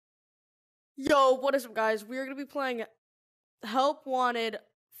Yo, what is up, guys? We are going to be playing Help Wanted,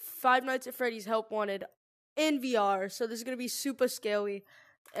 Five Nights at Freddy's Help Wanted in VR. So this is going to be super scary.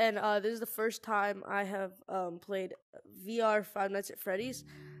 And this is the first time I have played VR Five Nights at Freddy's.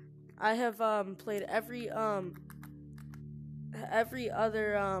 I have played every other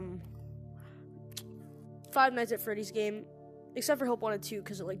Five Nights at Freddy's game, except for Help Wanted 2,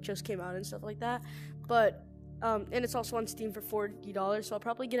 because it just came out and stuff like that. But and it's also on Steam for $40, so I'll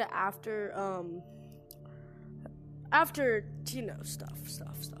probably get it after stuff.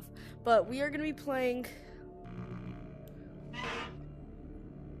 But we are gonna be playing.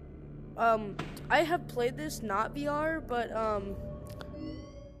 I have played this not VR, but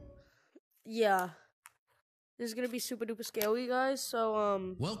yeah, this is gonna be super duper scary, guys.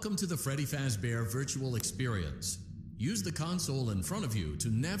 So Welcome to the Freddy Fazbear Virtual Experience. Use the console in front of you to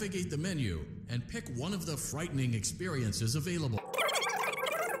navigate the menu and pick one of the frightening experiences available.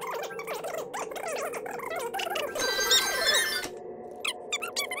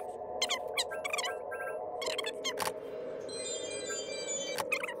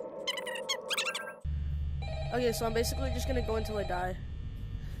 okay, so I'm basically just gonna go until I die.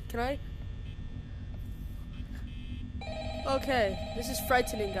 Can I? Okay, this is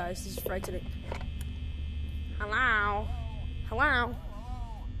frightening, guys. This is frightening. Hello? Hello? I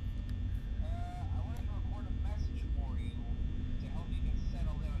wanted to record a message for you to help you get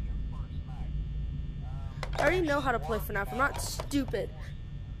settled in on your first night. I already know how to play FNAF. I'm not stupid.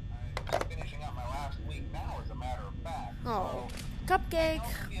 I'm finishing up my last week now, as a matter of fact. Oh, So, cupcake. it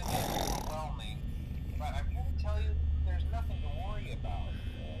can be a bit overwhelming, but I'm here to tell you there's nothing to worry about.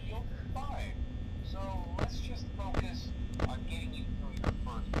 You'll be fine. So let's just focus on getting you through your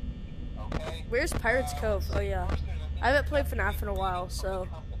first week, okay? Where's Pirates Cove? Oh, yeah. I haven't played FNAF in a while, so.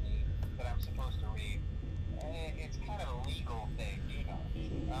 That I'm supposed to read. It's kind of a legal thing, you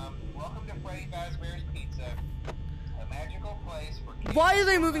know. Welcome to Freddy Fazbear's Pizza, a magical place for kids. Why are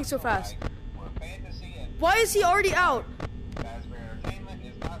they moving so fast? Where fantasy and Why is he already out? Fazbear Entertainment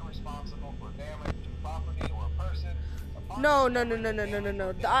is not responsible for damage to property or person. No.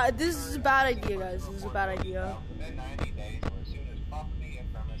 This is a bad idea, guys. This is a bad idea. Within 90 days, or as soon as property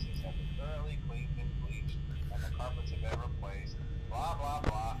and premises have been thoroughly cleaned and bleached, and the carpets have been replaced, blah, blah,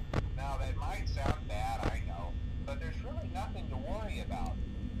 blah. Now, that might sound bad, I know, but there's really nothing to worry about.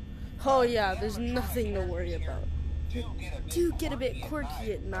 Oh, yeah, there's nothing to worry about. Do get a bit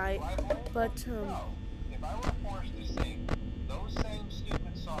quirky at night, but, If I were forced to sing those same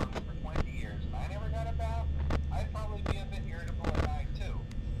stupid songs for 20 years and I never got a bath, I'd probably be a bit irritable at night too.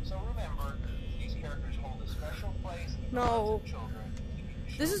 So remember, these characters hold a special place in the No. hearts of children.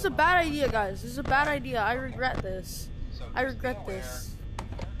 This is a bad idea, guys. This is a bad idea. I regret this. So I just be regret aware, this.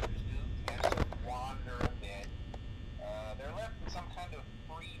 characters do tend to wander a bit. They're left in some kind of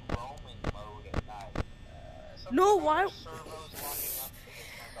free roaming mode at night. No, why? Servos locking up, they get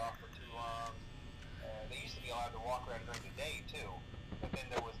turned off for too long. They used to be allowed to walk around during the day too, but then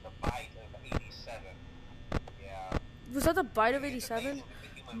there was the bite of 87. Yeah. Was that the bite of 87?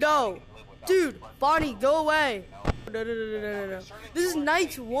 No. Dude, Bonnie, go away. No. This is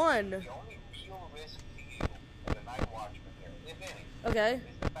night 1. The only real risk to you as a night watchman here, if any, Okay.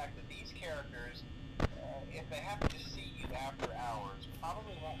 is the fact that these characters, if they happen to see you after hours,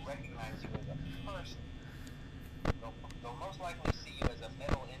 probably won't recognize you as a person. They'll most likely see you as a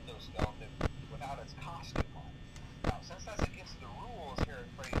metal endoskeleton without its costume on. Now, since that's against the rules here at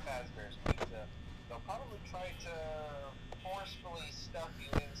Freddy Fazbear's Pizza, they'll probably try to forcefully stuff you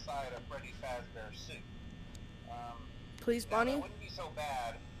inside a Freddy Fazbear suit. Please, Now, Bonnie. it wouldn't be so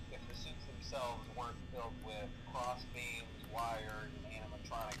bad if the suits themselves weren't filled with cross beams, wires, and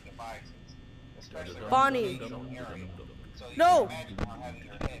animatronic devices, especially around Bonnie. the facial area. So you No. can imagine how having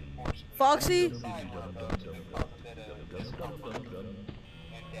your head forcefully Foxy. inside one of those could cause a bit of discomfort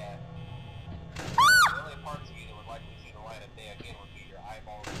and death. The only parts of you that would likely see the light of day again would be your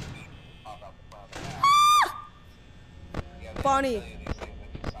eyeballs and feet that pop out the front of the mask. Yeah, they Bonnie. tell you these things when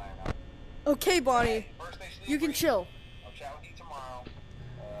you sign up. Okay, Bonnie. First station You can brief. chill. I'll chat with you tomorrow.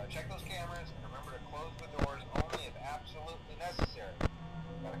 Check those cameras and remember to close the doors only if absolutely necessary.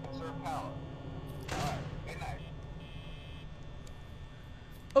 Gotta conserve power. Alright, good night.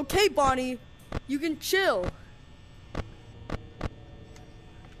 Okay, Bonnie. You can chill.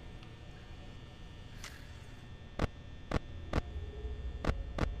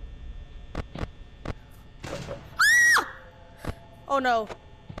 Oh no.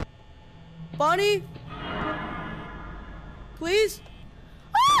 Bonnie? Please?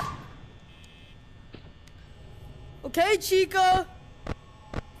 Ah! Okay, Chica.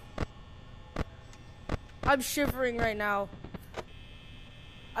 I'm shivering right now.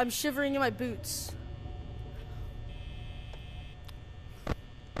 I'm shivering in my boots.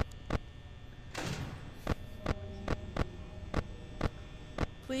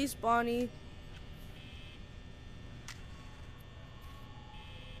 Please, Bonnie.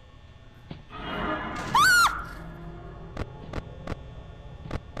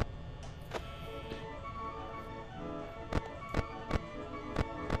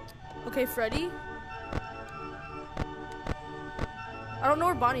 Okay, Freddy. I don't know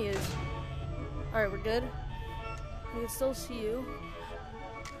where Bonnie is. Alright, we're good. I can still see you.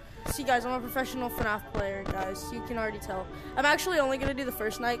 See, guys, I'm a professional FNAF player, guys. You can already tell. I'm actually only going to do the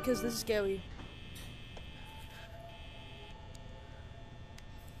first night because this is scary.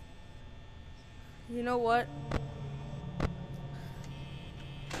 You know what?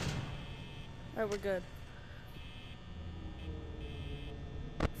 Alright, we're good.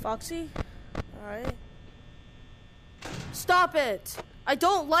 Foxy? Alright. Stop it! I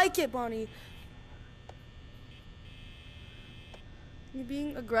don't like it, Bonnie. You're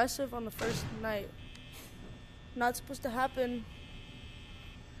being aggressive on the first night. Not supposed to happen.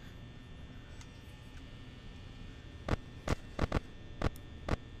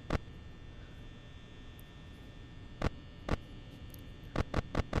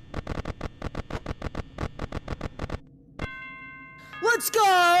 Let's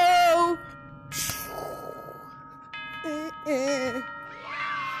go!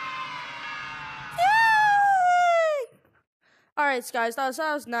 Alright, guys, that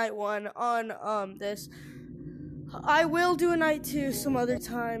was night one on this. I will do a night two some other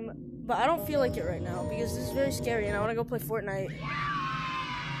time, but I don't feel like it right now because this is very scary and I want to go play Fortnite.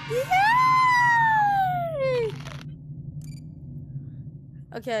 Yay!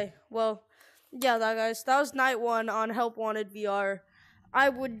 Okay, well, yeah, guys, that was night one on Help Wanted VR. I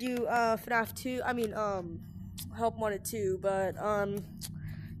would do FNAF 2, Help Wanted 2, but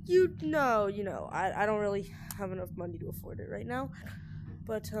you know, I don't really have enough money to afford it right now.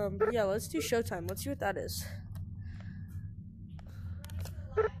 But yeah, let's do Showtime. Let's see what that is.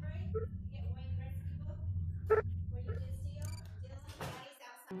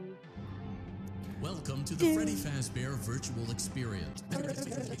 Welcome to the Freddy Fazbear Virtual Experience.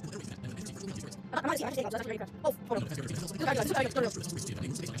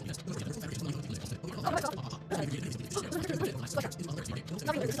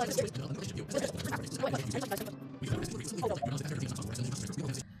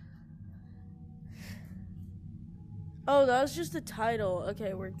 Oh, that was just the title.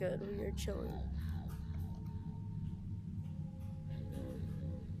 Okay, we're good. We are chilling.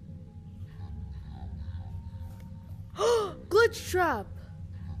 Glitch Trap!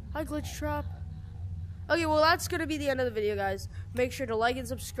 Hi, Glitch Trap. Okay, well, that's going to be the end of the video, guys. Make sure to like and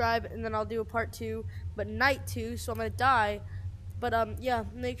subscribe, and then I'll do a part 2, but night 2, so I'm going to die. But, yeah,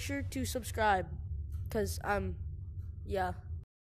 make sure to subscribe, because, yeah.